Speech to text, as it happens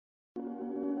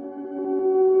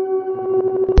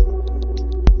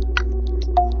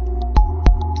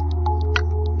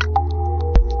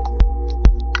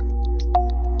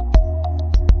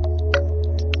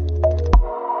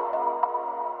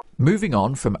Moving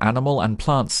on from animal and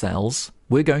plant cells,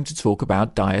 we're going to talk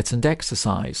about diet and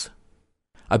exercise.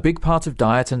 A big part of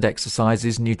diet and exercise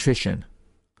is nutrition.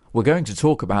 We're going to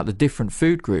talk about the different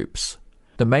food groups.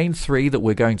 The main three that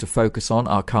we're going to focus on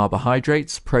are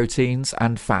carbohydrates, proteins,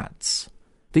 and fats.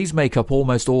 These make up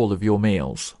almost all of your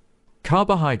meals.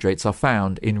 Carbohydrates are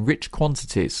found in rich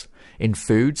quantities in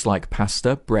foods like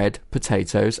pasta, bread,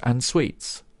 potatoes, and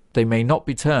sweets. They may not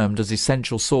be termed as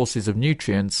essential sources of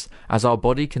nutrients, as our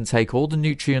body can take all the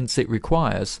nutrients it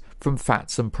requires from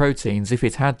fats and proteins if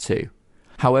it had to.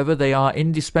 However, they are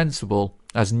indispensable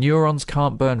as neurons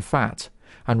can't burn fat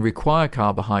and require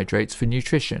carbohydrates for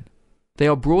nutrition. They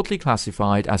are broadly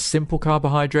classified as simple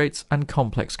carbohydrates and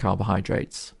complex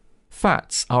carbohydrates.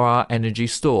 Fats are our energy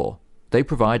store. They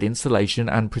provide insulation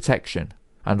and protection,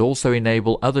 and also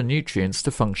enable other nutrients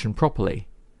to function properly.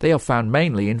 They are found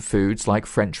mainly in foods like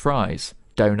French fries,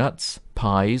 doughnuts,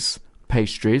 pies,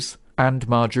 pastries, and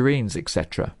margarines,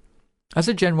 etc. As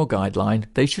a general guideline,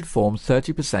 they should form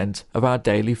 30% of our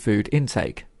daily food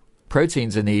intake.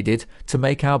 Proteins are needed to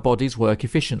make our bodies work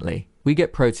efficiently. We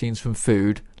get proteins from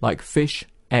food like fish,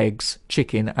 eggs,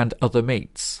 chicken, and other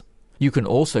meats. You can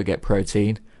also get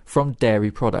protein from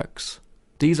dairy products.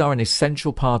 These are an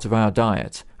essential part of our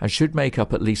diet and should make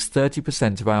up at least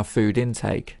 30% of our food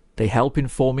intake. They help in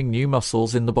forming new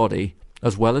muscles in the body,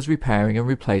 as well as repairing and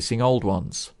replacing old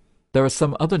ones. There are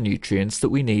some other nutrients that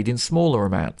we need in smaller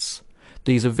amounts.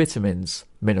 These are vitamins,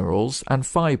 minerals, and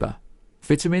fibre.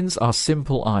 Vitamins are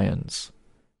simple ions.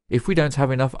 If we don't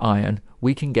have enough iron,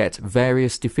 we can get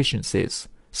various deficiencies,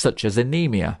 such as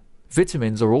anemia.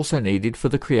 Vitamins are also needed for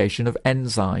the creation of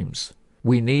enzymes.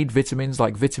 We need vitamins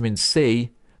like vitamin C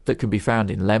that can be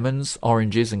found in lemons,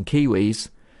 oranges, and kiwis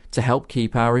to help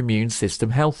keep our immune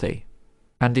system healthy.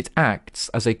 And it acts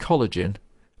as a collagen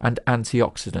and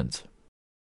antioxidant.